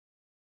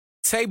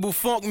Table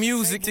Funk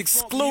Music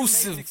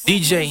exclusive.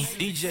 DJ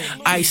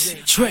Ice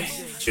Trey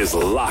is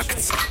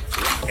locked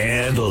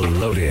and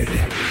loaded.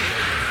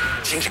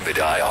 Changing the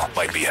dial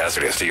might be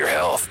hazardous to your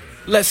health.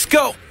 Let's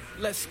go.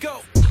 Let's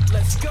go.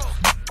 Let's go.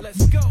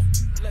 Let's go.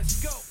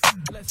 Let's go.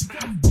 Let's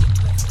go.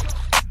 Let's go.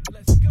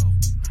 Let's go.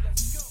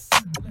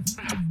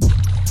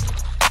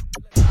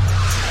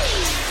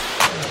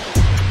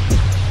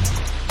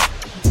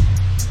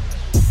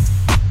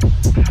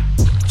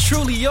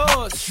 Truly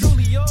yours.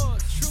 Truly yours.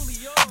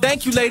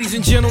 Thank you, ladies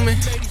and gentlemen.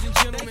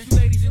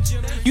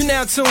 You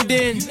now tuned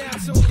in to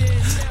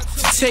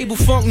Table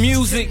Funk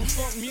Music.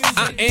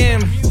 I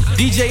am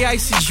DJ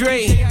Icy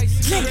Dre.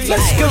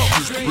 Let's go.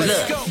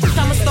 Look,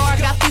 I'm a star,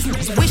 got this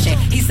niggas wishing.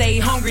 He say he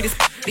hungry, this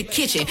the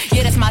kitchen.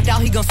 Yeah, that's my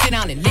dog, he gon' sit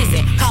down and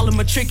listen. Call him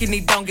a trick and he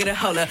don't get a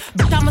holler.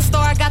 But I'm a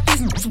star, I got these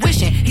niggas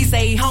wishing. He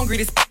say he hungry,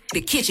 this the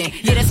kitchen.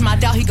 Yeah, that's my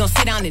dog, he gon'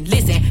 sit down and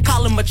listen.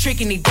 Call him a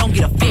trick and he don't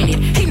get offended.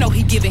 He know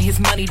he giving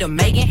his money to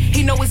Megan.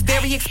 He know it's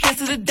very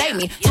expensive to date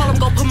me. Told him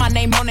go put my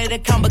name on that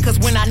account because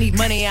when I need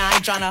money, I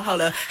ain't tryna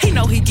holler. He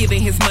know he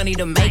giving his money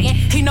to Megan.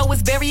 He know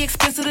it's very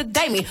expensive to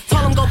date me.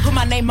 Told him go put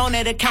my name on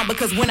that account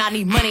because when I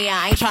need money,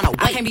 I ain't tryna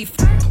wait. I can't be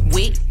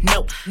with,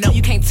 no,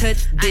 you can't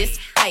touch this,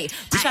 ayy.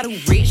 Bitch, I do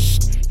rich,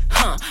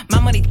 my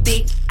money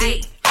thick,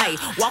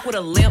 ayy. Walk with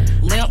a limp,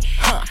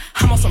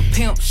 I'm on some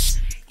pimp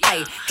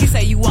ayy. He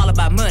say you all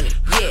about money,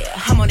 yeah.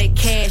 I'm on that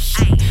cash,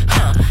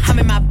 I'm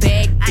in my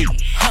bag,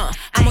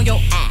 I'm on your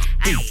eye,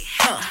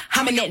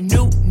 I'm in that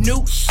new,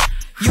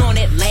 you on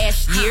that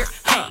last year,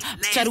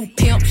 bitch, I do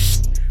pimp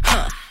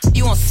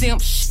you on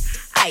simp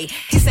ayy.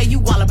 He say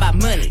you all about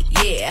money,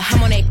 yeah.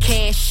 I'm on that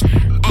cash,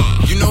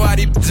 You know how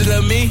these bitches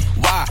love me?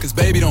 Why? Cause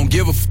baby don't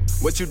give a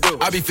what you do.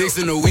 I be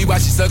fixing the weed while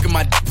she sucking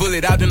my dick, pull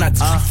it out, then I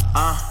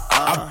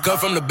I cut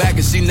from the back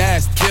and she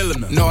nasty,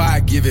 killing her. Know how I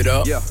give it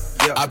up. Yeah.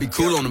 I be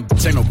cool on them,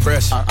 bitch, ain't no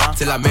pressure.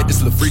 Till I met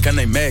this little freak, her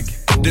name Maggie.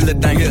 This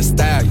little thing here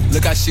style.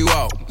 Look how she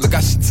walk, look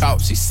how she talk,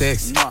 she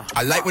sexy.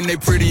 I like when they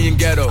pretty and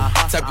ghetto.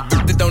 Type of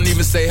bitch that don't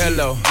even say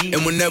hello.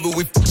 And whenever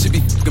we she be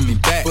fucking me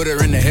back. Put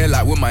her in the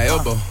headlock with my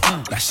elbow.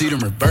 Now she done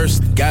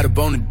reversed, got up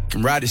on it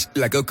and ride this shit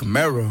like a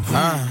Camaro.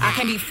 I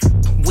can't be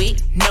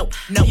with, no,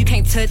 you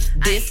can't touch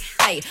this,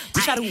 ayy.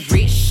 Bitch, I do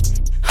rich,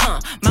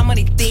 my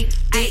money thick,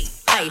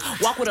 ayy.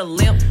 Walk with a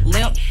limp,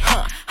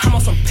 I'm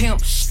on some pimp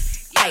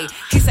ayy.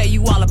 He say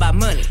you all about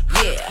money,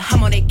 yeah.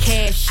 I'm on that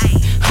cash,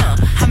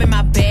 I'm in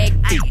my bag,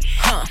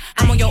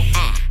 I'm on your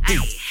eye,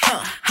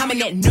 I'm in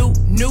that new,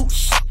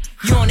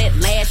 you on that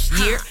last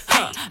year,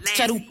 bitch,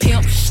 I do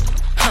pimp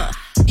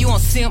you on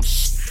simp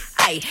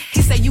ayy.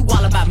 He say you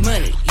all about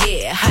money,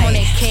 yeah. I'm on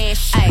that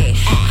cash, ayy.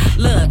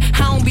 Look,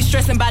 I don't be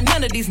stressing by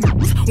none of these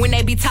niggas. When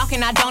they be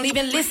talking, I don't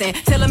even listen.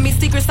 Telling me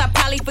secrets, I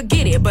probably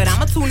forget it. But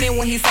I'ma tune in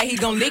when he say he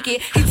gon' lick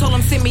it. He told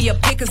him send me a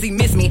pic cause he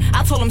miss me.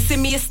 I told him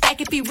send me a stack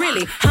if he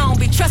really. I don't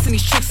be trusting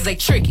these tricks cause they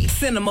tricky.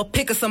 Send him a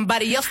pic of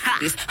somebody else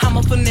this. I'm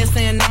a finesse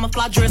and I'm a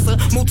fly dresser.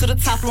 Move to the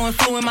top floor and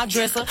flew in my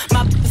dresser.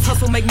 My bitches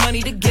hustle, make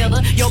money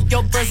together. Your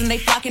birds and they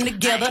flocking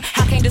together.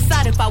 I can't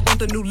decide if I want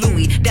the new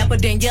Louis. Dapper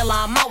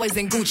Daniela, I'm always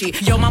in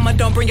Gucci. Yo mama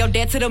don't bring your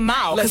dad to the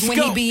mall. Cause when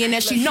he be in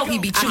there, she know he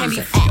be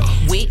choosing.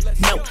 With,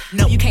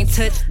 no, you can't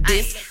touch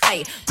this,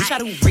 ayy. Bitch, I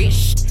do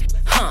rich,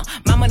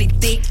 my money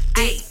thick,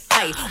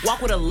 ayy.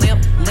 Walk with a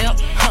limp,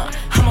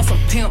 I'm on some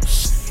pimp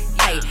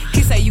ayy.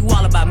 He say you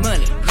all about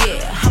money,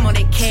 yeah. I'm on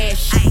that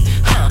cash,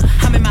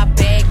 I'm in my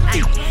bag,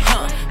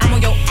 I'm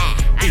on your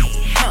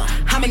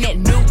eye, I'm in that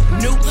new,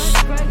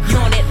 you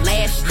on that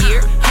last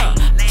year,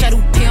 bitch, I do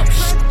pimp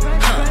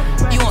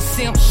you on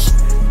simp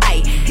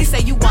ayy. He say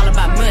you all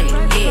about money,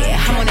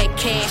 yeah. I'm on that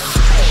cash.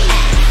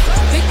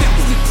 Big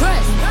bitches be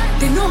pressed.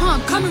 They know how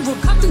I'm coming, we're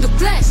in the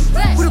flesh.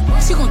 With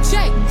a she gon'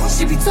 check.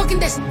 She be talking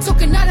that shit,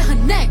 talking out of her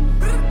neck.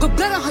 Put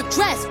blood on her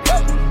dress.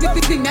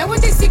 Be mad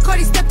when they see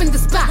Cardi step in the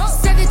spot.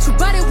 Said that you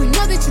bought it, we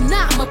know that you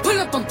not. I'ma pull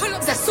up on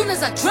pull-ups as soon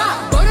as I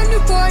drop. Bought a new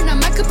foreign, I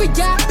might could be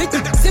ya.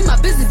 Bitches in my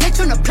business, they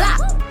tryna plot.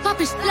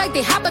 Poppin' shit like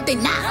they hot, but they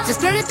not. Just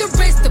flirt at the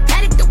wrist, the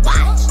paddock, the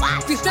watch.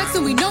 We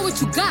flexin', we know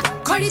what you got.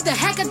 Cardi the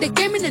hack at the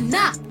game in the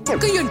knot.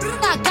 Fuck your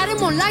I got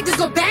him on light, just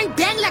go bang,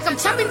 bang like I'm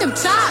chopping them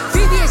chops.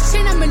 VVS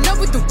chain, I'm in love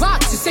with the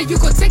rocks. You say you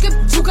gon' take it,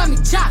 you got me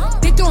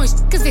chopped. They throwing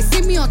shit cause they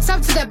see me on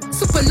top to that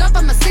super love,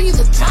 I'ma send you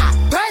the drop.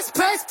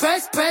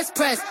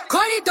 Press.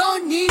 Cardi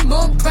don't need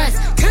more press.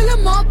 Kill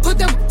them all, put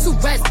them to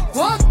rest.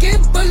 Walk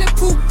in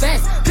bulletproof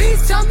vest.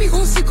 Please tell me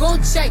who she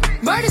gon'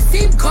 check. Murder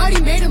scene,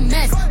 Cardi made a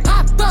mess.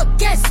 Pop up,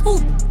 guess who?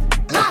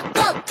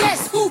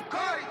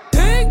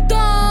 Ding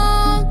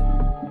dong.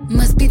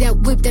 Must be that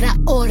whip that I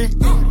ordered.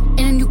 And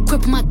a new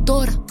crib for my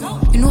daughter.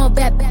 You know a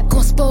bad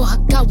gon' spoil her.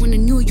 Got one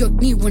in New York,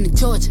 need one in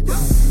Georgia.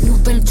 New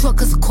Venom truck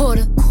cause a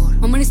quarter.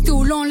 My money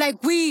still long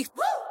like weed.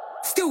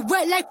 Still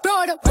wet like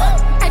Florida.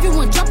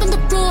 Everyone jump on the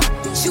floor.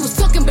 She was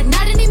talking but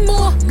not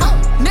anymore.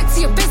 Next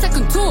to your face I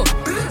contour.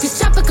 This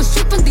chopper can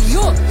strip from the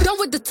york. Done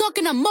with the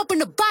talking, I'm up in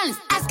the violence.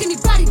 Ask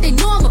anybody, they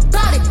know I'm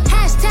about it.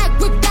 Hashtag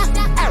whip that.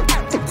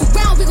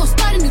 Around, we gon'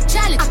 start a new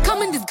challenge. I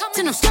come in this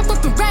and I'm strapped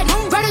up and ready.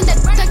 Right on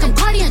that like I'm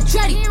Cardi and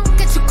Dreddy.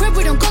 Get your crib,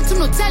 we don't go to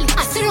no telly.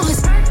 I sit on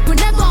his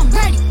whenever I'm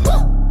ready.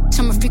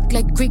 I'm a freak like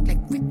like Greek.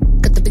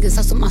 Got the biggest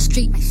house on my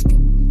street.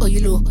 Oh,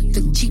 you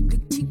look cheap.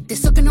 They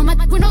sucking on my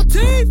with no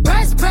teeth.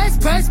 Press.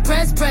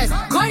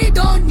 Cardi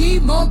don't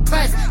need more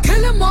press.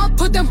 Kill them all,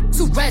 put them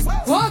to rest.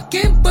 Walk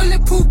in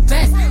bulletproof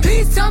vest.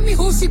 Please tell me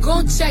who she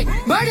gon' check.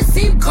 Murder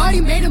scene,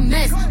 Cardi made a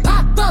mess.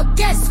 Pop up,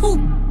 guess who?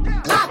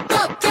 Pop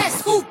up,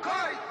 guess who?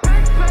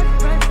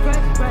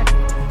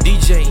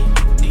 DJ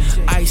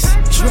Ice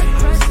Dre.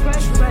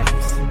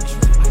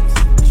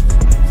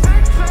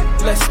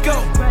 Let's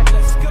go.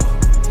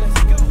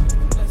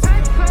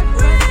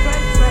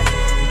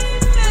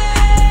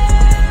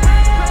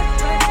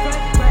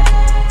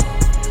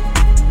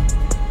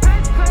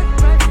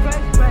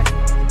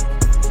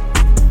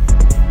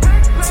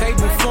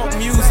 Table Funk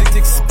Music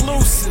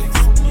exclusive.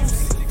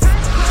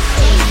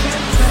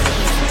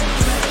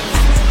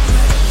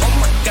 Oh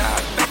my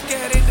God, back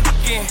at it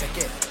again.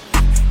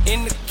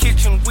 In the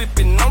kitchen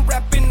whipping, I'm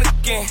rapping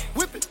again.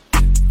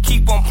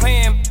 Keep on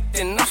playing,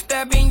 then I'm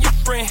stabbing your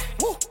friend.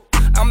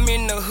 I'm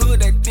in the hood,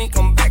 they think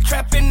I'm back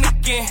trapping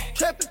again.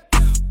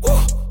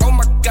 Oh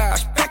my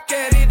gosh, back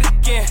at it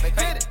again.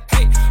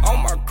 Hey,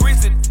 on my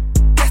grizzly,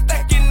 that's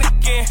stacking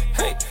again.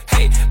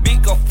 Hey,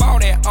 big up all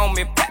that on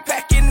me,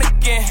 backpacking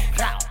again.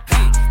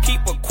 Hey,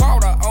 keep a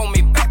quarter on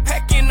me,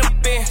 backpacking the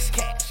Benz.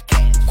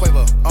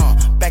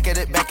 Quavo, back at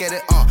it,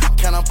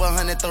 count up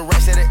 100, throw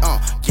racks at it,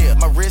 yeah,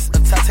 my wrist a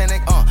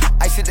Titanic,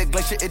 ice hit the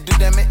glacier, it do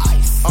damage,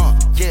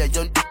 yeah,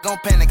 your gon'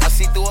 panic, I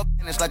see through a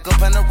finish like a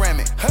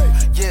panoramic,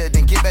 yeah,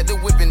 then get back to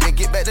whipping, then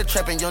get back to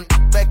trapping, your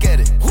back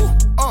at it,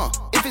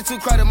 if it's too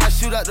crowded, might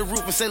shoot out the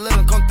roof and say let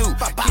them come through,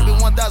 keep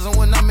it 1,000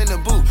 when I'm in the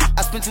booth,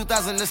 I spend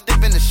 2,000 to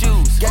step in the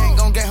shoes, gang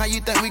gon' gang, how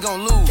you think we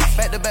gon' lose,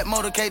 back to back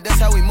motorcade, that's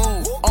how we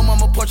move, on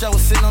mama porch, I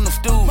was sitting on the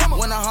stool,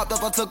 when I hopped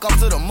up, I took off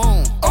to the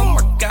moon, oh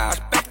my gosh,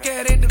 back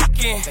at it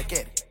again.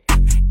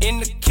 In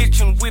the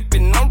kitchen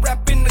whipping, I'm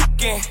rapping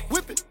again.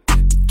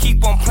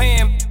 Keep on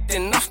playing,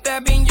 then I'm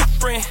stabbing your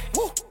friend.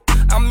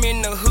 I'm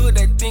in the hood,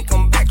 they think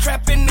I'm back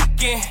trapping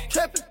again.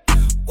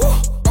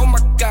 Oh my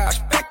gosh,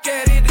 back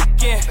at it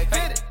again.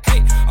 Hey,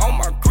 on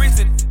my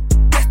grizzly,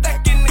 that's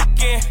stacking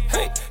again.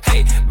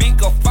 Hey,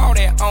 big up all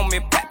that on me,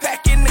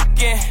 backpacking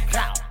again.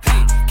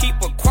 Hey, keep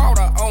a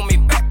quarter on me,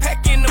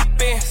 backpacking the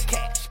Benz.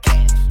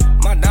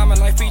 My diamond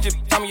like feature,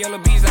 Tommy yellow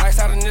bees, ice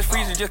out in this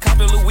freezer, just cop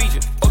the Luigi.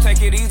 Oh,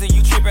 take it easy,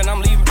 you trippin', I'm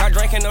leaving. Got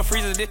drink in the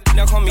freezer, this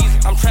now come easy.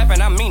 I'm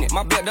trappin', I mean it.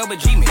 My belt double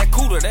G me, that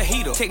cooler, that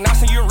heater. Take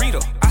Knox and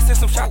Ureta. I sent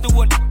some shot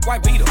through a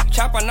white beater.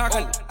 Chopper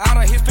knockin'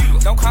 out of his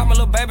feet. Don't call me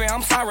little baby,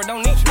 I'm sorry,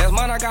 don't need you. Last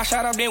month I got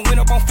shot up, then went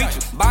up on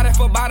features. Body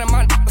for body,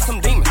 my some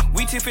demon.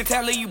 We tippy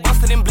tally, you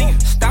busted and bleeding.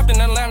 Stopped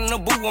in Atlanta in the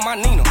booth with my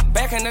Nina.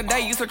 Back in the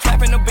day, used to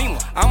trap in the Beamer.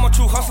 I'm a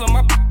true hustler,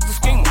 my a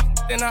schemer.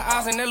 In her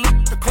eyes and that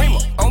look the creamer.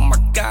 Oh my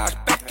gosh,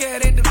 back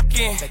at it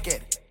again.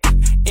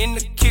 In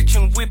the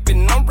kitchen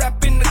whipping, I'm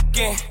rapping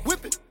again.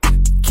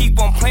 Keep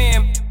on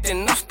playing,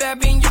 then I'm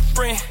stabbing your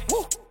friend.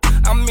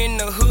 I'm in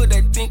the hood,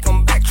 they think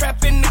I'm back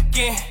trapping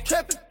again.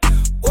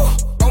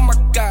 Oh my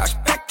gosh,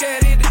 back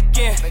at it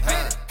again.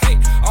 Hey,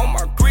 on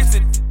my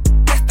grizzly,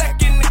 that's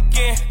stacking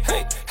again.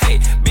 Hey,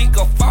 big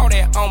up all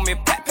that on me,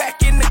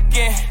 backpacking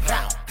again.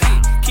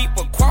 Hey, keep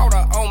a quarter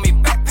on me,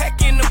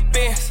 backpacking the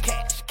Benz.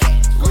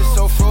 Wrist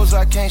so froze,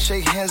 I can't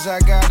shake hands, I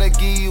gotta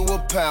give you a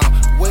pound.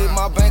 Weigh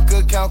my bank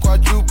account,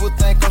 quadruple,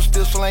 think I'm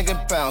still slanging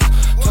pounds.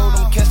 Told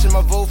them catching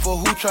my vote for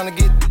who tryna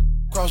get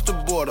across the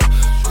border.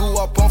 Grew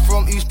up, I'm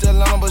from East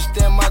Atlanta, but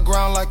stand my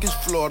ground like it's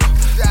Florida.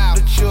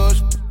 The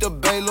judge, the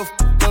bailiff,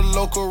 the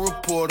local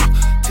reporter.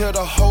 Tell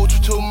the whole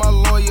truth to my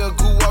lawyer,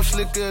 grew up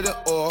slicker than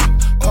oil.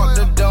 Parked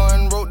the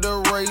Dawn, wrote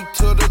the Ray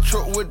to the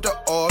truck with the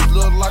R's.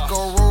 Look like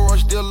a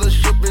Royce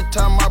dealership every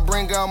time I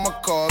bring out my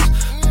cars.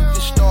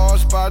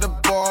 Stars by the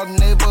bar,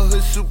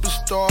 neighborhood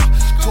superstar.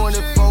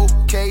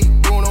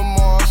 24K, Bruno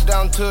Mars,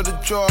 down to the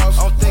drawers.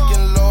 I'm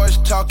thinking large,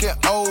 talking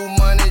old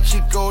money,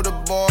 Chico the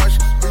bars.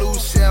 Blue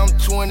Sound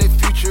 20,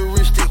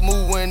 futuristic,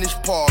 move when it's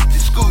parked.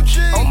 It's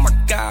Gucci. Oh my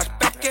gosh,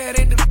 back at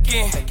it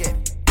again.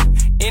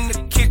 In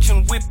the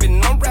kitchen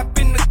whipping, I'm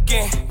rapping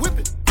again.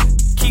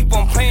 Keep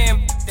on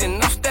playing,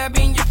 then I'm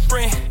stabbing your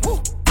friend.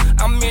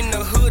 I'm in the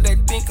hood, they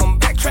think I'm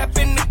back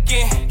trapping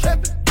again.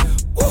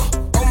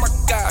 Oh my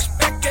gosh,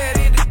 back at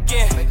it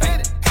again.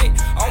 Hey,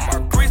 on my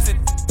grizzly,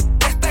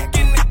 that's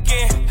stacking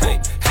again. Hey,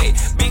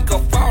 big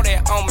up all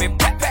that on me,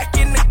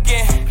 backpacking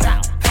again.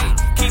 Hey,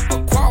 keep a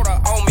quarter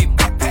on me,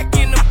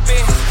 backpacking the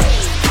Benz.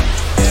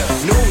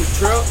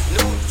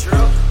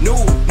 New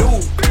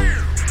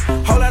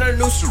whole lot of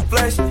new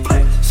flesh.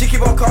 She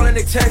keep on calling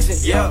and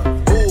texting, yeah.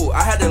 Ooh,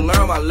 I had to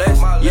learn my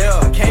lesson,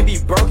 yeah. Can't be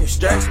broken,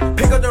 stressed.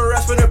 Pick up the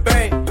rest from the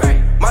bank.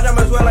 My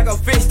diamonds wear like a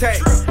fish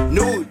tank.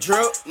 New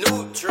drip, new.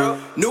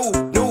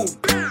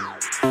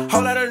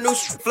 Whole lot of new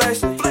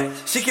flesh.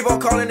 She keep on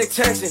calling and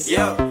texting,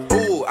 yeah.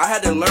 Ooh, I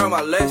had to learn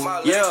my lesson,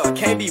 yeah.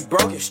 Can't be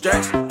broken,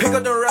 stressed. Pick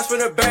up the rest from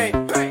the bank.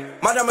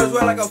 My diamonds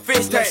wear like a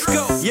fish tank.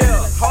 Yeah,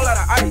 whole lot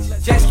of ice,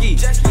 jet ski,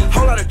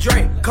 whole lot of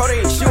drink,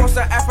 codeine. She wants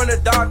some app from the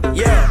doctor.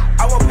 Yeah,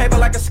 I want paper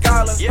like a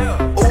scholar. Yeah,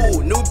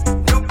 ooh, new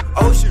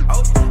ocean.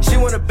 She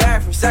want a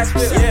bag from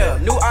Saxville. Yeah,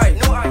 new ice,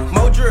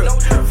 more drip.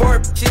 For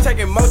her, she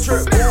taking more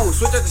trip. Ooh,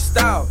 switch up the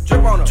style,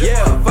 drip on her.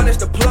 Yeah, furnish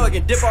the plug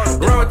and dip on her.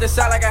 Run with the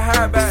side like a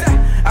high bag.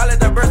 I let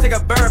the birds take a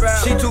bird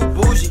bath. She too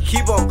bougie,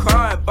 keep on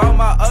crying about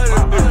my other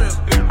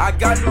bitch. I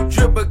got new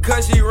drip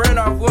because she ran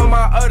off with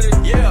my other.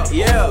 Yeah.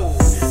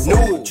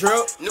 New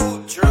drip.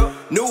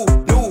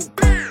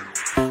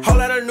 Whole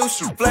lot of new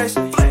shit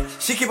flashing.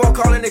 She keep on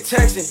calling and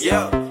texting.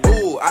 Yeah.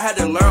 Ooh, I had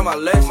to learn my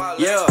lesson.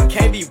 Yeah,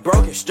 can't be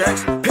broken, stretch.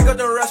 Pick up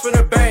the rest from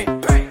the bank.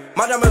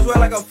 My diamonds wear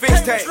like a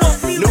fish tank.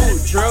 New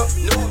drip.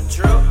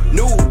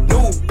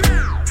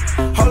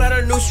 Whole lot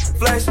of new shit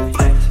flashing.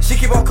 She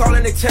keep on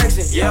calling and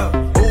texting. Yeah.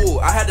 Ooh,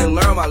 I had to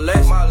learn my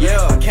lesson.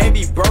 Yeah, can't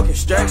be broken,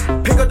 stretch.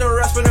 Pick up the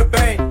rest from the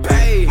bank.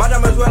 My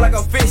diamonds wear like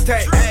a fish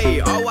tank. Hey,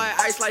 all white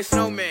ice like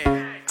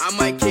snowman. I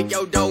might kick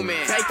your dough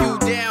man. Take you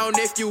down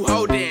if you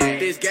holdin'.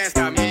 This gas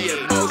got me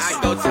emotional. I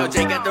go tell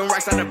Jay got them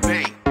racks on the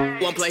bank.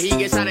 One play, he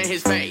gets shot in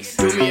his face.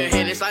 Do me a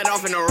hit and slide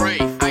off in the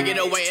rain. I get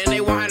away and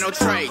they won't have no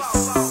trace.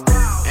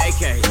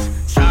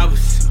 AKs,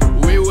 choppers,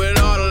 we with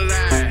all of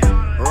that.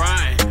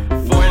 Right,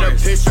 for the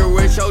picture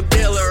with your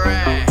dealer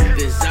at.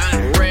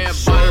 Designer, red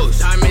bottoms,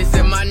 diamonds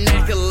in my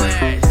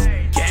necklace.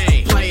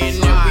 Gang,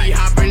 playing and we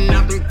hopping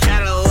out them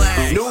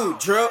Cadillacs. New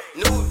drip.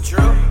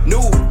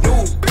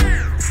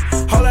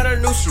 Whole lot of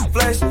new shit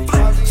flashing.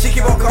 She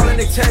keep on calling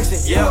and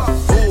texting. Yeah.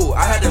 Ooh,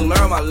 I had to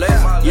learn my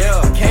lesson.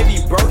 Yeah, can't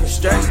be broken,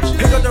 stretch.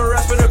 Pick up the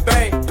rest from the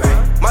bank.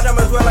 My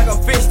diamonds wear like a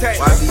fish tank.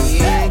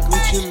 YBN,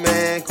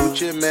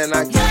 Gucci man,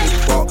 I keep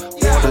it bought.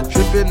 Water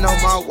dripping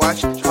on my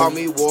watch, call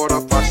me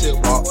water, faucet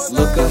walk.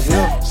 Look at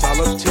him,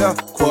 solitaire,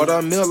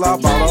 $250,000, I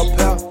bought a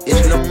pair.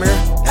 In the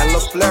mirror, hella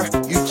flare,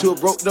 you two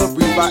broke the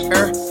breathe by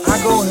air.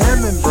 I go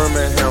ham in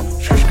Birmingham,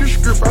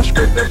 script, I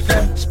scrape the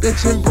pan.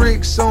 Spitting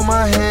bricks on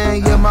my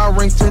hand, yeah, my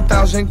ring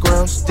 10,000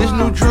 grams. This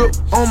new drip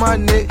on my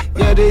neck,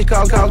 yeah, they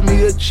call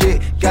me a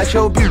chick. Got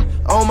your beat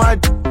on my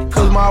d,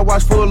 cause my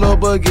watch full of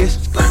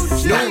buggets.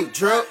 New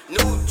drip.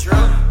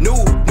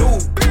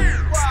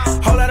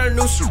 Whole lot of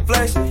new shit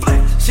flashing.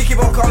 She keep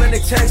on calling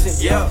and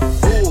texting. Yeah.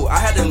 Ooh, I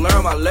had to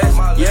learn my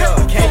lesson. Yeah,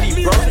 can't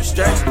be broken,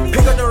 stretch.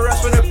 Pick up the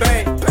rest from the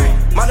bank.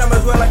 My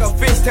diamonds wear like a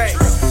fish tank.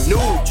 New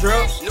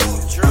drip.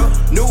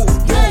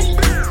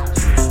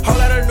 Whole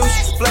lot of new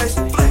shit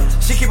flashing.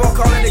 She keep on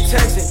calling and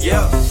texting.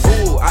 Yeah.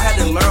 Ooh, I had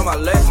to learn my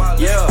lesson.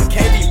 Yeah,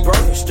 can't be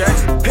broken, stretch.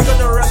 Pick up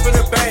the rest from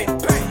the bank.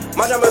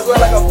 My diamonds wear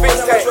like a fish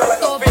tank.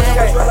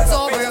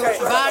 So real,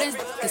 riding,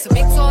 it's a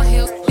big tall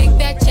hills, big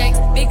fat checks,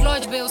 big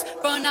large bills,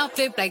 burn out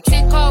flip like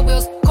 10 car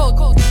wheels,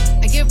 cold.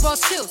 I give raw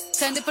chills,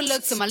 10 different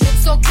looks and my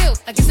lips so kill.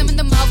 I kiss them in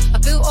the mouth, I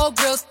feel all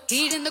grills,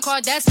 heat in the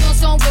car, that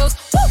smells on wheels.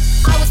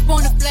 Woo! I was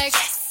born to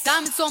flex,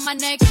 diamonds on my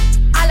neck.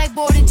 I like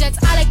boarding jets,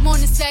 I like more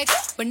than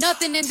sex, but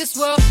nothing in this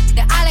world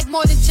that I like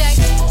more than check.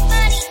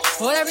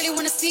 All I really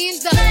wanna see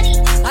is done.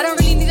 I don't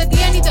really need a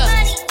D, I need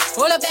done.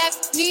 All I back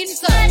need is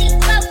done.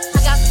 I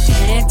got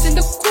bands in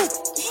the coop,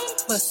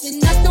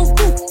 bustin' out the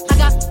roof. I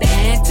got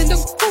bands in the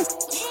coop.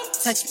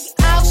 Touch me,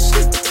 I'll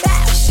shoot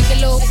back. Shake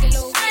it low,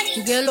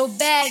 you get a little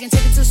bag and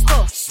take it to the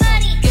store.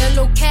 Get a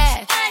little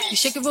cash, you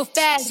shake it real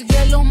fast, you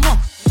get a little more.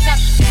 I got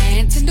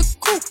bands in the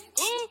coop,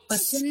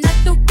 bustin'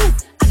 out the roof.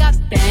 I got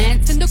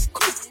bands in the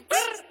coop,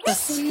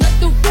 bustin' out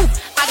the roof.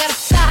 I got a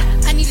fly,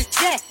 I need a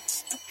jet.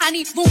 I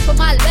need room for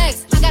my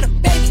legs. I got a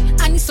baby,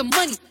 I need some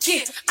money.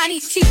 Yeah, I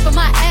need teeth for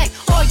my egg.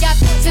 All y'all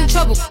f***s in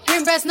trouble.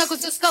 Green brass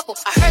knuckles to scuffle.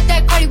 I heard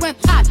that Cardi went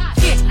pop.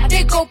 Yeah, I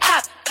did go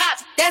pop.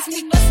 That's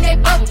me bustin'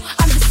 that bubble.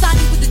 I'm the Sonny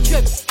with the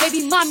drip.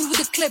 Baby mommy with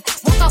the clip.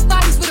 Walk out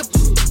bodies with a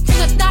bring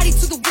a thotty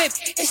to the whip.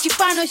 If she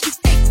fine or she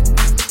thick.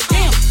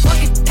 Damn,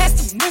 walking past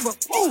the mirror.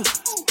 Ooh,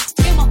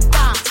 damn, I'm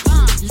fine.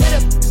 Let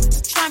her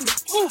try me.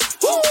 Ooh.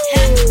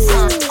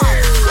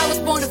 I was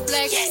born to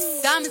flex.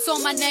 Diamonds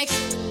on my neck.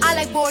 I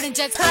like boarding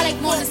jets, I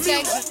like more than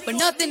sex, but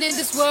nothing in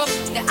this world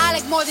that I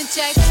like more than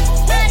checks.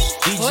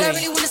 All I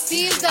really wanna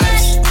see is done.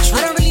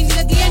 I don't really need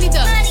a D, I need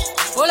done.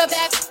 All I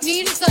back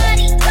need is done.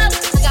 I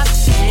got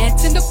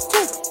bands in the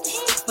coop,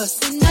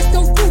 bustin' out the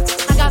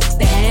roof. I got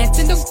bands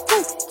in the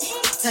coop.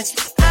 Touch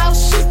me, I'll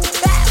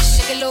shoot back.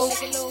 Shake it low,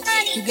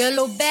 you get a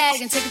little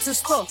bag and take it to the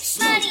store.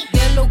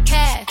 Get a little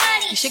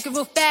cash, you shake it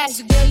real fast,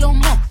 you get a little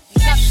more. I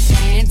got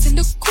bands in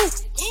the coop,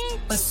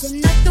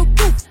 bustin' out the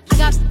roof. I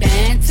got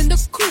bands in the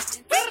coop.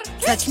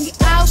 Touch me,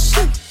 I'll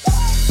shoot.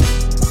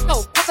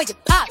 Oh, pop your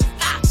pop.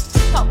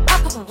 Pop.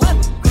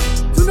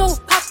 You know who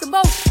pops the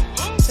most?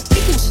 The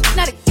freaking shit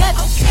not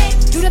together.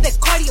 You know that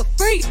cardio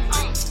free.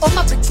 All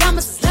my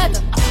pajamas is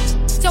leather.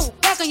 So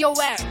back on your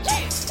ass.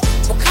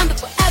 Wakanda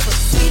forever.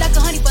 Sweet like a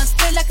honey bun,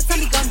 split like a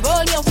Tommy gun.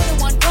 Roll your with a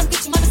one. Come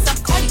get your mother some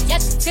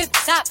cardiac. Tip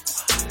top.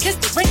 Kiss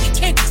the ring and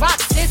kick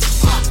rock this.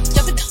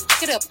 Jump it down,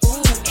 pick it up.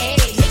 Ooh, hey,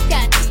 hit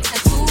that.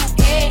 That's ooh,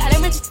 hey. I let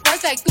me just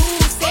work like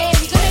ooh, say.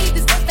 You gonna eat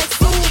this stuff like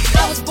ooh.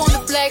 I was born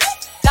to flex.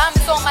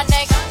 Diamonds on my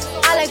neck.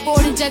 I like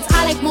boarding jets,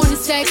 I like more than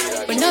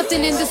sex, but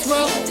nothing in this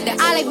world that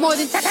I like more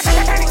than.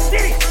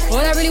 All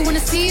I really wanna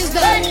see is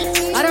done.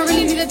 I don't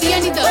really need a D, I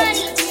need done.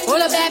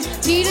 All I back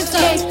need is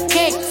done.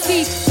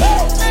 KC.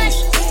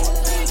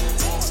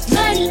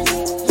 Money.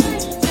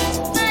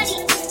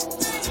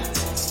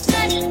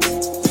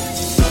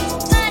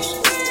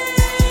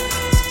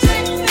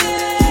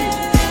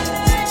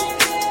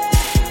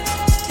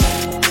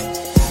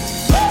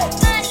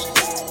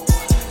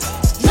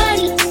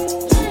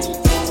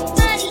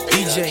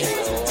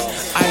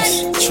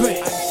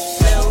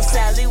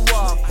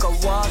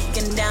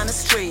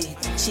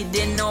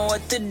 didn't know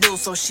what to do,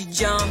 so she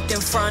jumped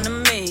in front of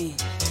me.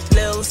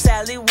 Little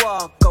Sally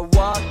Walker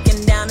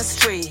walking down the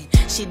street.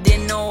 She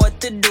didn't know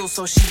what to do,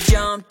 so she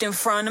jumped in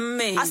front of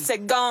me. I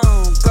said, go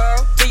on,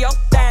 girl, do your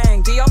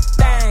thing, do your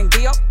thing, do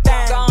your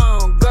thing. Go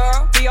on,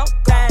 girl, do your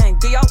thing,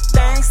 do your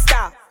thing.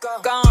 Stop.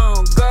 Go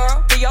on,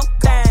 girl, do your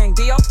thing,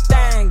 do your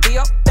thing, do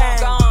your thing.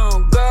 Go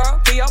on,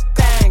 girl, do your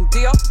thing, do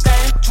your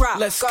thing. Drop.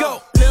 Let's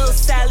go. Little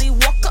Sally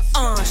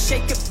Walker,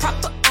 shake it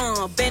proper,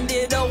 bend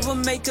it over,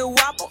 make it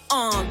wobble,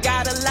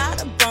 got a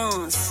lot of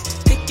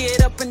buns. Pick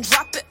it up and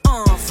drop it,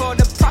 for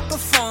the proper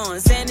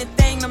funds.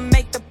 Anything to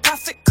make the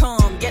profit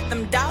come, get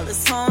them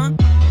dollars, huh?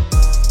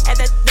 Add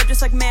that up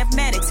just like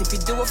mathematics. If you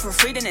do it for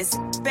free, then it's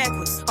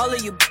backwards. All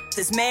of you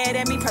that's mad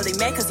at me, probably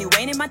mad cause you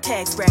ain't in my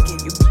tax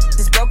bracket. You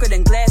is broker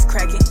than glass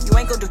cracking. You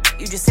ain't gon' do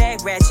you just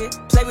act ratchet.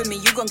 Play with me,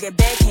 you gon' get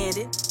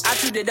backhanded. I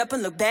chewed it up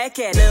and look back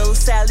at it. Little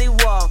Sally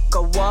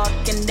Walker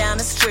walking down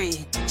the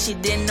street. She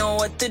didn't know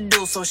what to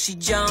do, so she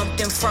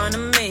jumped in front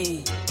of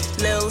me.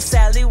 Little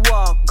Sally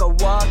Walker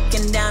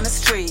walking down the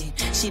street.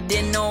 She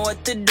didn't know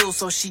what to do,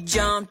 so she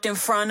jumped in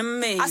front of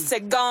me. I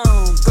said, go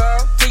on,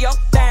 girl, do your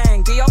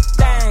thing, do your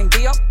thing,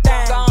 do your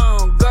thing. Go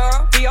on,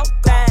 girl, do your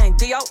thing,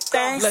 do your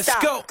thing. Let's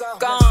Stop. go.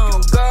 Go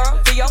on, girl,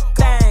 do your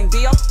thing, do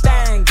your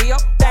thing, do your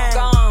thing. Go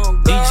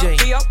on, girl, DJ.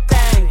 do your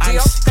thing, do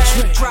your Ice,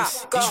 thing. Trey, Drop,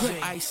 Ice, go.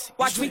 Ice,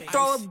 Watch me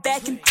throw it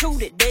back and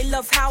toot it. They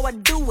love how I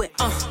do it.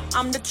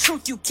 I'm the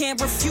truth, you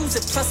can't refuse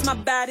it. Plus my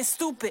body's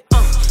stupid.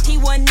 He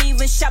wasn't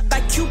even shot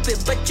by Cupid,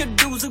 but your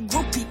dude's a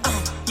groupie.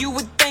 You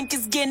would think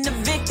it's getting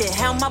evicted.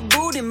 How my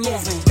booty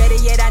moving? Better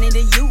yet, I need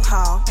a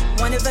U-Haul.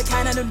 One of a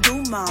kind of them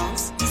do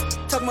malls. These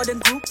talk more than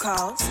group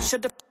calls.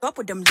 Shut the f up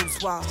with them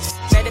loose walls.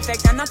 Matter of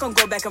fact, I'm not gonna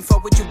go back and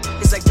forth with you.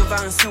 It's like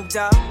Devon and Snoop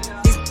Dogg.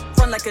 These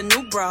run like a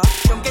new bra.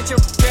 Don't get your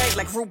drag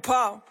like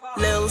RuPaul.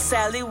 Little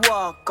Sally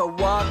Walker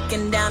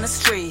walking down the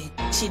street.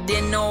 She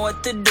didn't know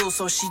what to do,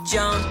 so she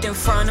jumped in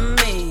front of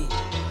me.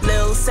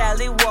 Little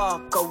Sally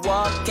Walker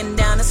walking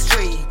down the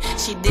street.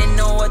 She didn't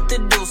know what to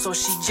do, so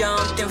she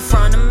jumped in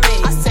front of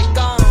me. I said,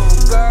 go on,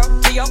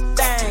 girl, do your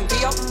thing, do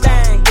your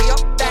thing, do your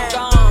thing.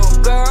 Go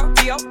on, girl,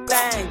 do your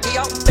thing, do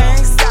your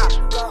thing. Stop.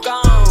 Go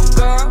on,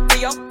 girl, do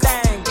your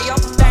thing, do your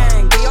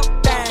thing, do your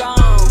thing. Go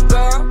on,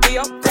 girl, do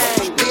your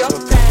thing, do your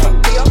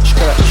thing, do your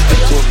thing.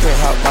 Straight to a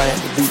penthouse,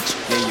 Miami Beach.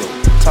 Yeah, yo.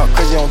 Talk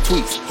crazy on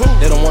tweets.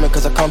 They don't want it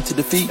cause I come to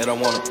defeat. They don't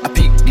want it. I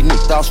peep, these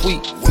niggas all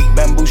sweet.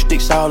 Bamboo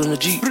sticks all in the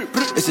Jeep.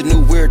 It's a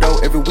new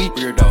weirdo every week.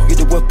 Get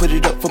the what, put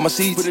it up for my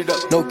seeds.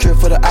 No cure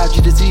for the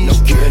IG disease.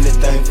 No cure.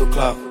 Anything for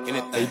clout.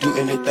 They do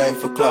anything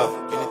for clout.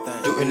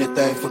 Do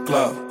anything for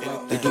clout.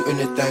 They do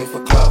anything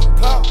for clout.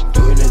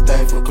 Do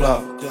anything for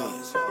clout.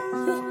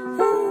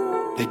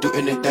 They do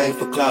anything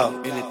for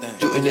clout.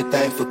 Do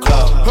anything for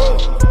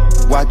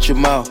clout. Watch your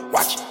mouth.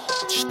 Watch it.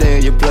 Stay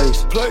in your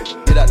place.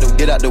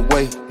 Get out the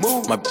way.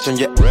 Move. My bitch on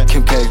your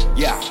Kim K.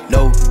 Yeah.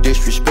 No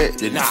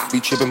disrespect. Nah. Be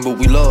trippin', but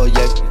we love,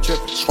 yeah.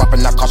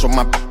 Swapping our cars with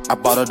my. I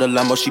bought her the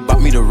Lambo, she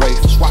bought me the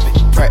Wraith. Swap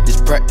it.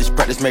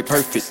 Practice make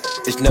perfect.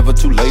 It's never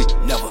too late.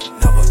 Never.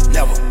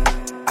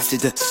 I see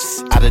the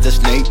out of the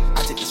snake.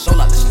 I take the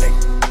soul out of the snake.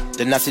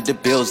 Then I see the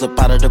bills up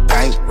out of the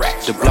bank.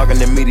 The blog and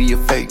the media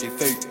fake.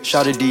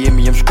 Shawty DM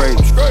me, I'm straight.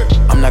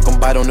 I'm not gon'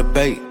 bite on the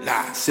bait.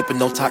 Sippin'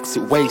 no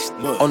toxic waste.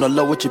 On the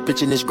low with your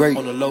bitch and it's great.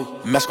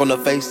 Mask on the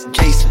face,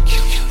 Jason.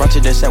 Brunch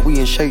it and said we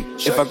in shape.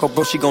 If I go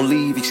broke, she gon'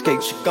 leave,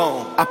 escape. She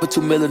gone. I put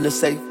 $2 million in the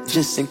safe,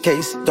 just in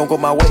case. Don't go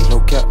my way. No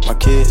cap, my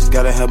kids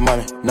gotta have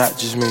money, not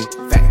just me.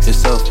 It's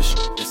selfish.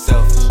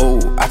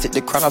 Ooh, I take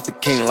the crown off the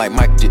king like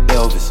Mike did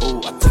Elvis. Ooh,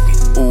 I took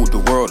it. Ooh, the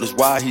world is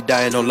wild, he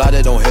dying, don't lie,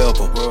 that don't help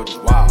him. World is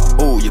wild.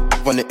 Ooh, you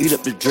wanna eat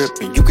up the drip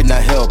and you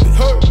cannot help it.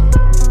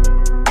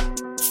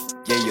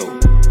 Yeah, yo.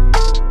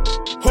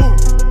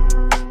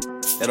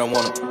 They don't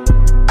wanna.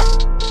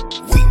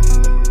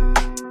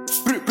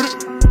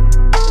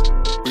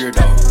 Weird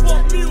dog.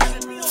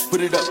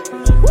 Put it up.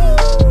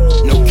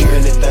 No cure.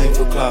 Anything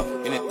for clout.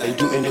 They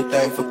do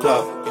anything for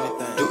clout.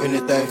 Do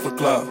anything for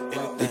clout.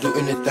 They do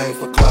anything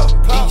for clout.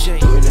 DJ.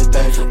 Do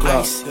anything for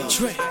clout.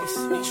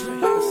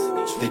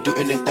 They do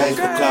anything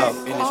for clout.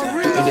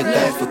 Do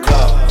anything for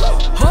clout.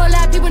 Whole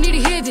lot of people need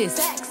to hear this.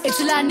 It's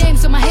a lot of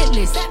names on my hit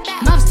list.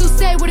 Mom still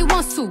say what he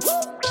wants to.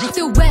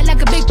 Still wet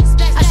like a big.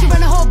 I should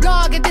run a whole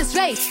blog at this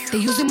rate. They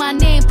using my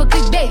name for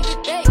clickbait.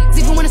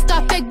 Even wanna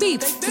start fake beef.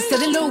 Just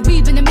sell a little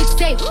weave in the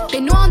mixtape. They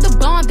know I'm the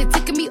bomb, they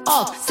ticking me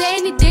off. Say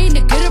anything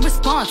to get a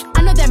response.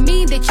 I know that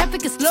mean they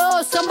traffic is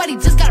slow. Somebody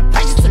just gotta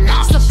purchase a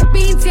launch. So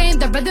being tame,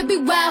 they'd rather be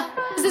wild.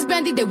 This is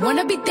brandy, they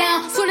wanna be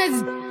down. Soon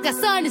as got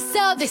something to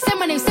sell, they say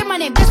my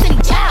name,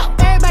 Destiny Child.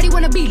 Everybody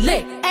wanna be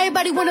lit,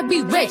 everybody wanna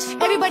be rich,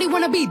 everybody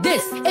wanna be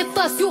this. If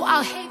us, you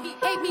all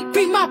hate me,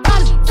 bring my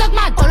problems, suck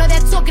my. All of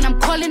that talking, I'm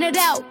calling it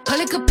out.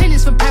 Public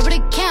opinions from private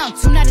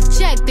accounts. You not a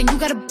check, then you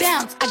gotta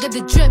bounce. I got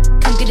the drip,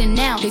 come get it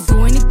now. They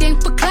do anything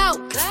for clout,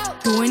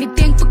 do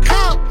anything for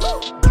clout.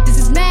 This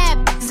is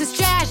mad, this is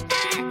trash.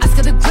 Ask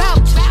her the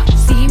grouch.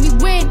 See me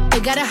win, they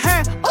gotta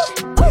hurt.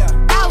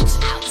 Ouch.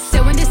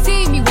 So when they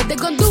see me, what they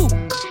gon' do?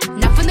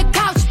 Not from the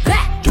couch,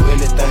 back. Do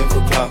anything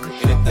for clout.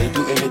 They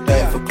do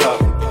anything for clout.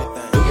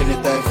 Do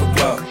anything for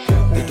clout.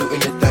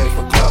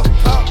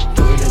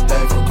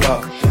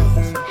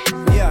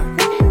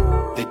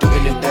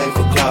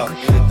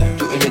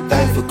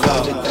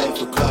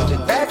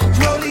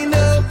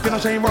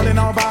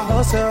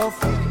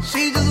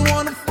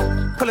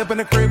 up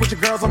in the crib with your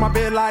girls on my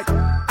bed like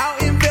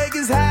out in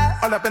Vegas high.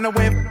 All up in the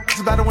wind,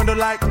 just by the window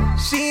like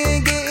she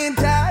ain't getting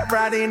tired.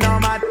 Riding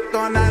on my dick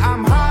all night.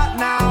 I'm hot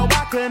now,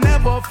 I could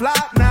never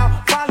flop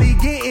now. Finally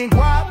getting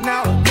guap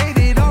now. Made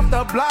it off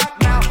the block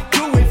now.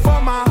 Do it for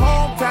my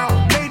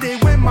hometown. Made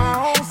it with my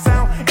own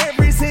sound.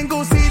 Every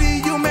single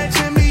city you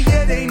mention me,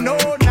 yeah, they know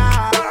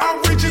now.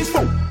 I'm rich as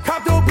fuck.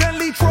 Copped a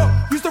Bentley truck.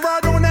 Used to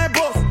ride on that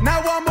bus.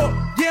 Now I'm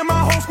up. Yeah, my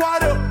whole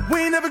squad up.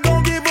 We ain't never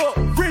gonna give up.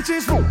 Rich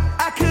as fuck.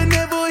 I could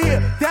never hear.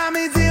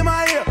 Diamonds in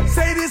my ear.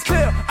 Say this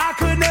clear. I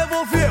could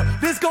never fear.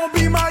 This gon'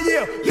 be my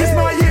year. This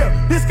my year.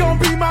 This gon'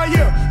 be my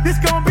year. This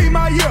gon' be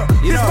my year.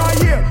 This my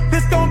year.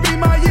 This gon' be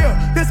my year.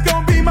 This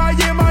gon' be my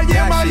year. My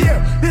year. My year.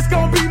 This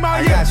gon' be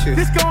my year.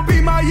 This gon'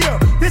 be my year.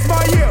 This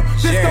my year.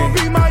 This gon'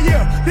 be my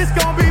year. This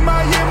gon' be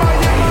my year. My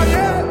year. My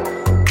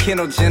year.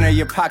 Kendall Jenner,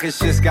 your pockets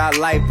just got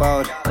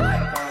lipoed.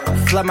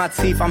 Flood my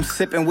teeth, I'm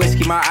sipping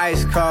whiskey, my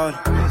ice cold.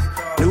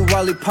 New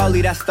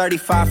roly-poly, that's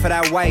 35 for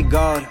that white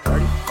gold.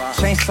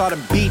 Chainsaw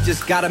the beat,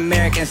 just got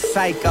American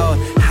Psycho.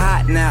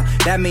 Hot now,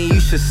 that mean you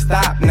should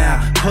stop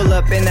now. Pull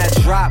up in that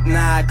drop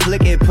now,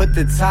 click it, put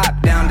the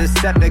top down.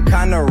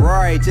 Decepticon to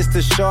Rory, just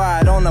to show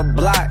out on the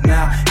block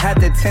now. Had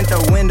to tint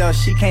the window,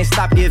 she can't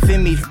stop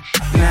giving me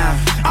now.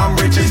 I'm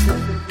rich as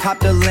cop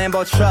the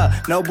Lambo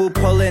truck, no boo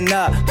pulling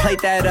up.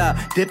 Plate that up,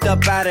 dipped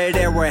up out of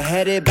there, we're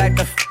headed back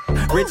to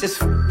rich as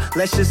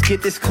let's just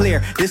get this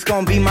clear. This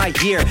gon' be my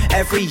year,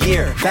 every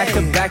year. Back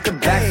to back to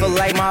back for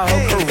like my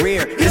whole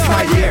career. This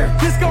my year.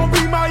 This gon'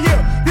 be my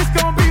year. This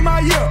gon' be my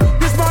year.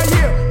 This my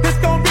year. This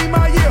gon' be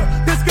my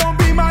year. This gon'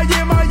 be my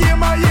year. My year.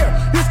 My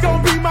year. This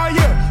gon' be my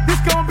year. This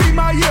gon' be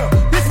my year.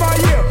 This my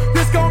year.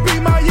 This gon' be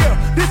my year.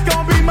 This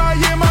gon' be my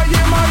year. My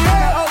year. My year.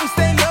 I always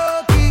stay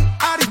low key.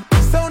 I be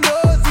so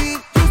nosy.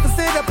 Used to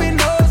sit up in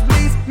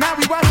nosebleeds. Now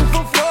we watching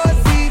from floor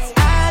seats.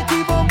 I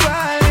keep on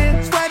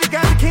riding. Swear to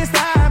God, you can't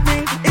stop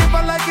me. If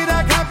I like it,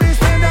 I got this.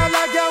 Stand out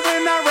like y'all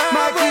when I ride.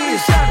 My key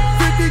is shot.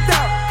 50,000.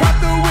 Cop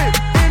the whip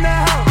in the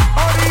house.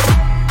 All these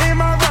in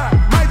my ride.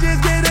 Might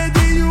just get a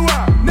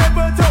DUI.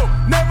 Never told,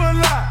 never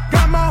lie.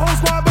 Got my whole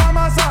squad by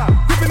my side.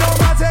 Gripping on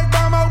my tech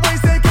by my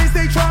waist in case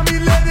they try me,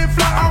 let it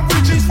fly. I'm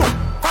rich as fuck.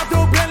 Popped a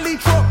Bentley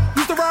truck.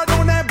 Used to ride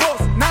on that bus.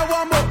 Now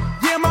I'm up.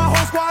 Yeah, my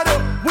whole squad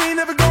up. We ain't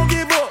never gonna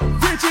give up.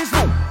 Rich as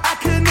fuck. I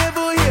could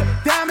never hear.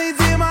 Diamonds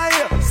in my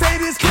ear. Say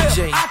this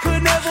clear. I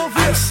could never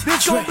feel.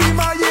 This gon' be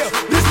my year.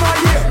 This my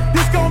year.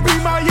 This gon' be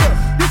my year.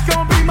 This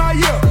gon' be my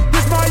year.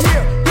 This my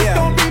year. This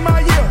gon' be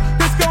my year.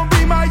 This gon'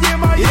 be my year.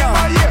 My year.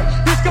 My year.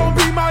 This gon'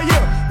 be my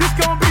year. This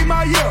gon' be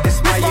my year.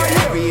 It's my year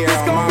every year.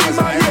 This gon' be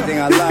my year. Everything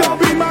I This love. gon'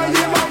 be my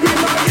year. My year.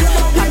 My year.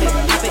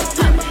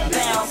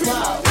 Bounce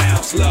low.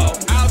 Bounce low.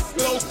 How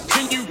low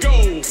can you go?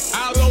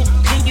 How low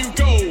can you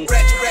go?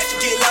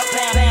 Ratchet, get low.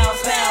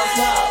 Bounce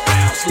low.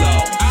 Bounce low.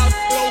 How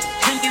low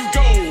can you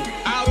go?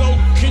 How low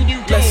can you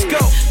go? Let's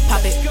go.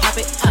 Pop it,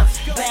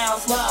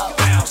 bounce low.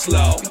 Bounce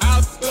low.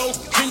 How low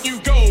can you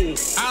go?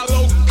 How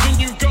low can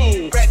you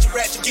go?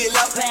 Ratchet, get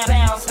low.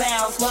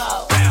 Bounce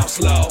low. Bounce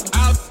low.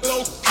 How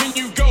low can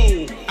you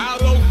go? How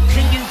low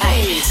can you go?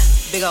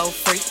 Ayy, big old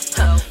freak,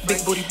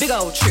 big booty, big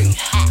old tree.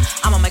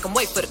 I'ma make him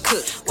wait for the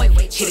cook.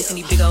 Hit it in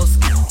these big old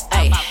skis.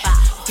 Ayy,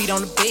 feet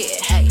on the bed.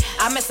 Ayy,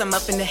 I mess him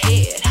up in the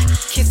head.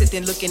 Kiss it,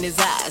 then look in his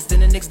eyes. Then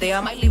the next day I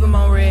might leave him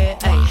on red.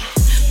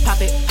 Ayy, pop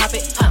it,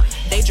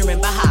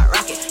 daydreaming by hot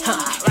rocket.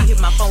 He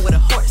hit my phone with a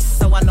horse,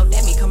 so I know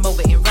that me come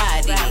over and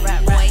ride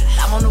it. Wait,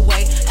 I'm on the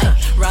way.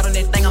 Ayy, ride on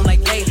that thing, I'm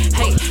like, hey.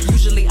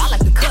 Usually I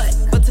like to cut,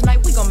 but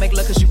tonight we gon' make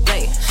love 'cause you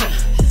pay.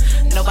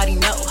 Nobody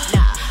know.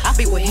 I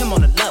be with him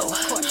on the low.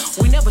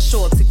 We never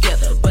show up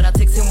together, but I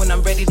text him when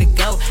I'm ready to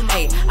go.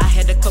 Hey, I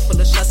had a couple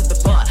of shots at the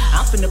bar.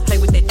 I'm finna play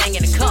with that thing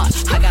in the car.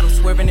 I got him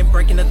swerving and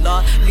breaking the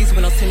law. These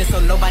windows tinted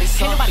so nobody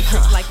saw. Ain't nobody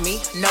freaks like me.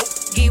 Nope.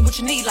 Get what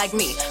you need like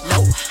me.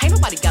 Nope. Ain't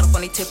nobody got up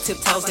on they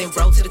tiptoes and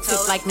roll to the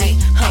tip like me.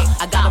 Hey,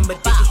 I got him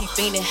addicted, he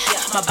fiending.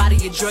 My body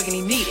a drug and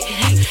he need it.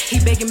 He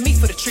begging me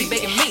for the treat,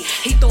 begging me.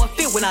 He throw a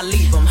fit when I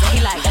leave him. He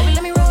like, baby,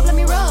 let me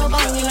rub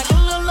on you. Like a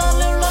little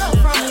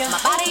love from you. My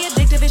body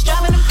addictive, it's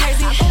driving him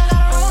crazy. I think I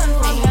gotta run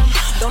from you.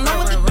 Don't know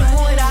what to do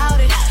without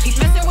it. He's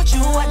messing with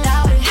you, I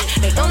doubt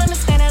it. They don't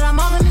understand that I'm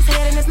all in his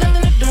head and it's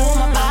nothing to do with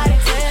my body.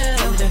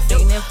 You've been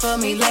feeling for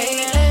me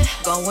lately,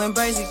 going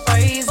crazy.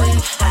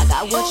 I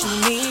got what you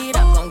need,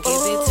 I'm gon'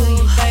 give it to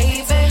you,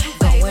 baby.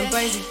 Going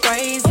crazy,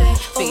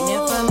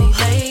 feeling for me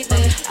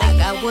lately. I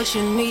got what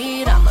you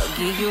need, I'ma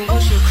give you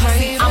what you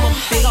crave. I'm a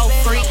big old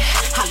freak,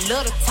 I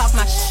love to talk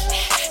my shit.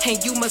 And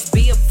you must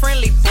be a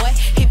friendly boy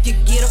if you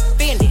get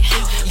offended.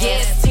 Yeah,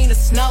 it's Tina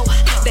Snow.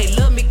 They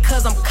love me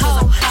 'cause I'm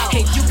cold.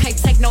 And you can't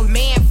take no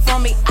man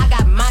from me. I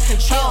got mind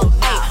control.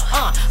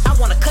 I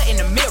wanna cut in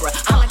the mirror.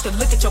 I like to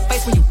look at your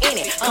face when you in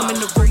it. Come in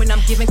the room and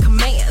I'm giving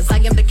commands. I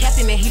am the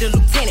captain and he the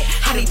lieutenant.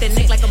 I need that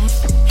neck like a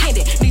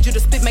pendant. Need you to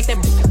spit, make that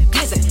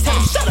listen. Tell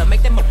him shut up,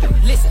 make that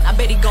listen. I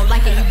bet he gon'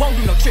 like it, he won't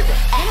do no tripping.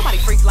 Ain't nobody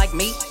freak like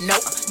me,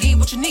 nope. Get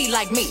what you need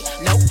like me,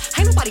 nope.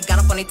 Ain't nobody got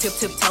up on their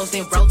tiptoes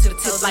then roll to the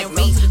tip like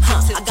me.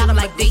 I got him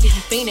like D, he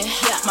fiendin'.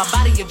 My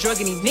body a drug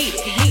and he need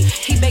it.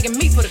 He begging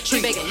me for the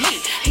treat, begging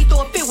me. He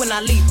throw a fit when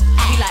I leave.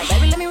 He like,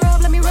 baby, let me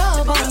rub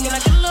on you. Can I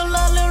get a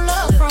little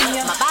love from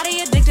you? My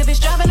body addictive, it's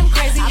driving him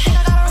crazy. I think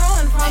I gotta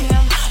run from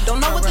him. Don't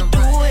know what to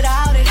do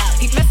without it.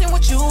 Keep messing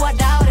with you, I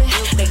doubt it.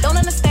 They don't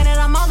understand it,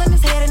 I'm all in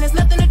his head and it's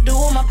nothing to do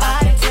with my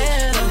body.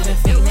 You've been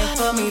feeling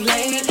for me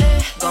lately,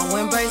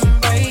 going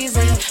crazy.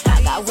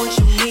 I got what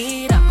you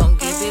need, I'm gon'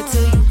 give it to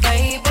you,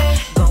 baby.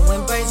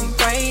 Going crazy,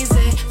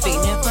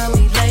 feeling for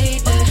me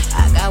lately.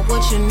 I got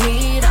what you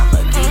need, I'ma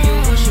give you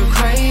what you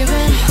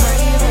craving.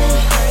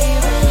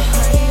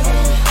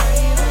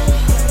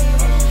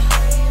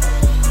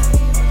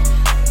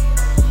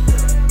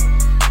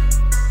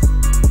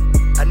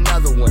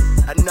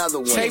 Another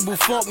one. Table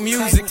funk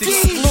music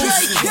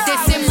exclusive. They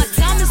say my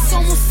time is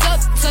almost up.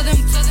 Tell them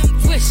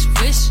wish.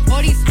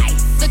 All these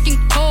ice looking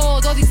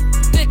cold, all these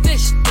big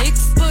fish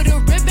sticks. Put a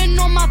ribbon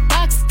on my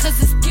box, cause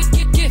it's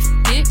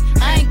gifted.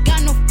 I ain't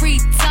got no free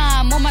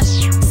time, all my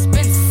shit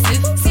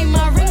expensive. See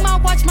my ring, my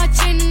watch, my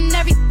chain, and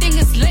everything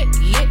is lit.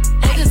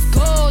 All this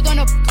gold on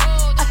a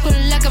pole, I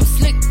feel like I'm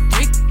slick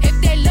Rick.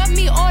 If they love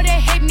me or they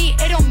hate me,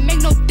 it don't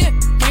make no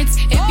difference.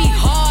 It be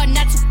hard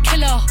not to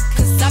kill her,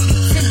 cause I be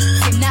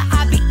tempted. Now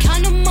I be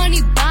counting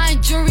money,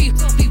 buying jewelry,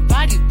 be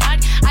body.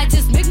 I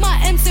just make my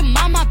M's and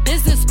mind my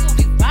business,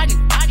 be body.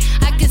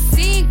 I can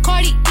see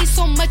Cardi eat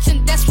so much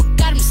and that's what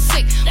got him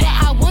sick. But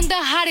I wonder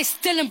how they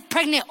still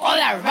impregnate all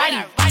that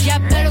riding. Y'all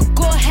better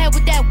go ahead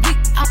with that week.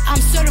 I'm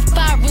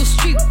certified real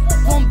street.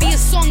 Won't be a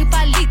song if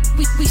I leak.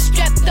 We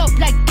strapped up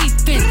like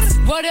defense.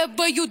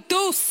 Whatever you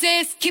do,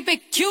 sis, keep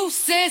it cute,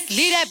 sis.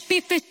 Leave that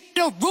beef in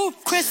the roof,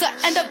 Chris, I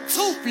end up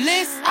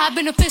toothless. I've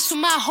been official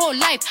my whole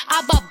life.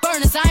 I bought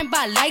burners, I ain't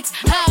buy lights.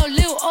 How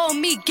little old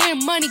me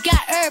getting money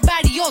got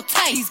everybody all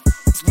tight. These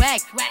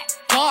whack,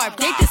 garb.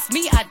 They diss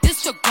me, I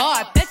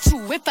disregard. Bet you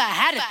if I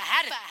had it,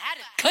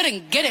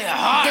 couldn't get it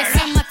hard. They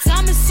say my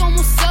time is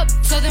almost up.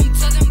 Tell them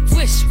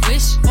wish.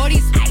 All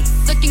these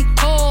ice looking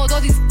cold, all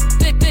these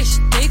big fish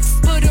sticks.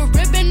 Put a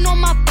ribbon on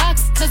my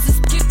box, cause it's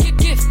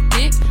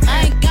gifted.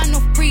 I ain't got no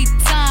free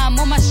time,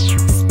 all my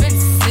shit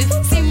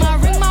expensive. See my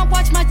ring, my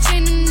watch, my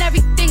chain, and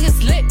everything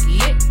is lit.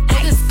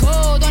 All this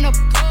gold on a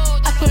pole,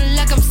 I feel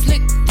like I'm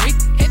slick Rick.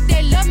 If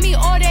they love me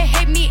or they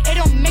hate me, it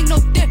don't make no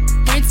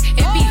difference. It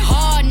be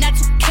hard not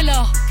to kill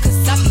her,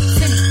 cause I be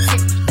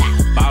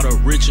tempted. Bought a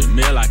richer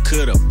meal, I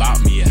could've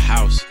bought me a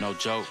house. No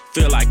joke.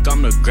 Feel like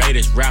I'm the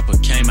greatest rapper,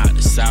 came out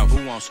the south.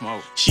 Who won't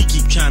smoke? She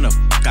keep tryna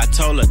I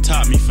told her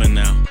top me for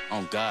now.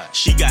 On God.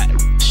 She got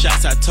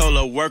shots, I told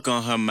her work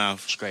on her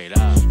mouth. Straight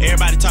up.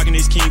 Everybody talking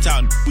this king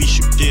talk, we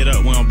shoot it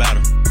up, we don't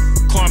battle.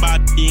 Corn about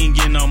you ain't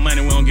getting no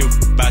money, we don't give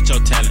about your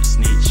talent.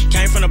 Snitch.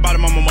 Came from the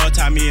bottom, I'm a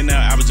multi-millionaire,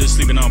 I was just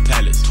sleeping on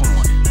pallets.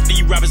 21.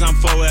 These rappers I'm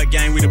 4L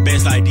gang, we the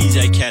best like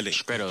DJ Khaled.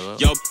 Straight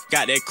up. Yo,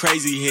 got that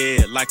crazy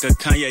head like a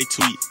Kanye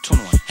tweet.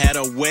 21. Had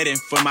a wedding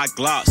for my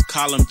Glocks,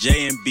 call them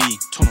J and B.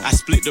 21. I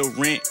split the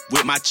rent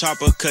with my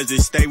chopper cause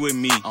it stay with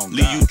me. Oh,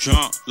 leave you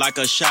drunk like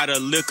a shot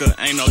of liquor,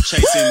 ain't no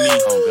chasing me.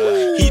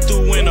 Oh, he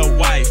threw in a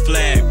white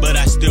flag, but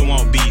I still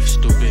want beef.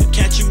 Stupid.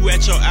 Catch you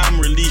at your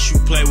album release, you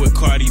play with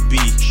Cardi B.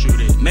 Shoot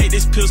it. Make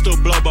this pistol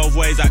blow both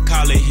ways, I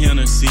call it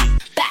Hennessy.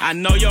 I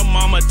know your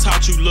mama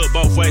taught you look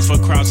both ways for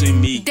crossing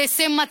me. They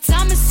say my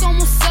time is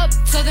almost up.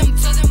 Tell them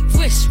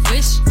wish.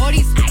 All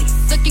these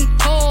ice looking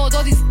cold,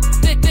 all these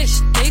big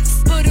fish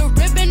sticks. Put a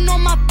ribbon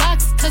on my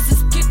box, cause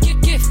it's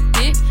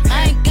gifted.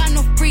 I ain't got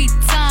no free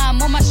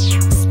time, all my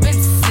shit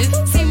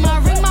expensive. See my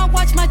ring, my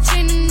watch, my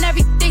chain, and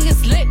everything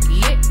is lit.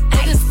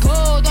 All this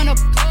gold on a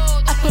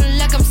pole, I feel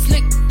like I'm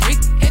slick Rick.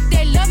 If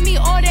they love me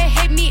or they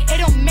hate me, it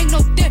don't make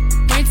no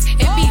difference. It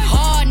be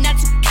hard not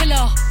to kill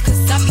her,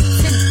 cause I be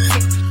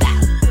tempted.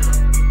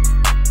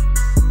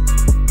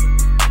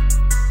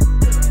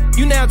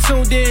 You now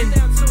tuned in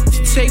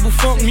to Table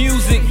Funk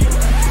Music.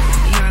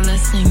 You're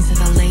listening to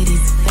the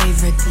ladies'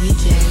 favorite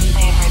DJ.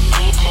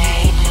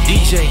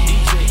 DJ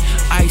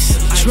Ice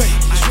Dre.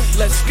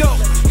 Let's go.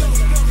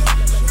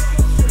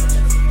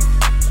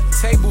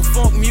 Table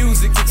Funk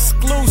Music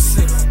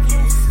exclusive.